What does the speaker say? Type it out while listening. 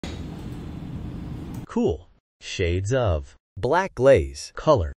cool shades of black glaze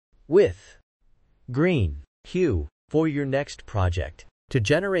color with green hue for your next project. To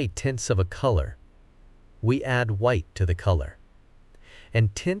generate tints of a color, we add white to the color,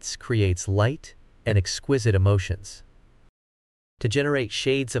 and tints creates light and exquisite emotions. To generate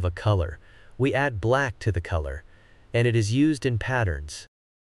shades of a color, we add black to the color, and it is used in patterns.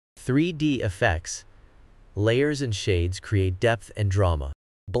 3D effects, layers and shades create depth and drama.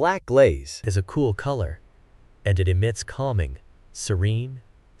 Black glaze is a cool color, and it emits calming, serene,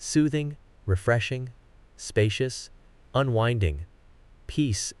 soothing, refreshing, spacious, unwinding,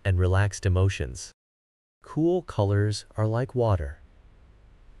 peace and relaxed emotions. Cool colors are like water,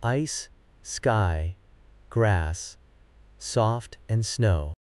 ice, sky, grass, soft and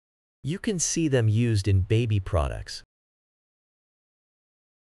snow. You can see them used in baby products,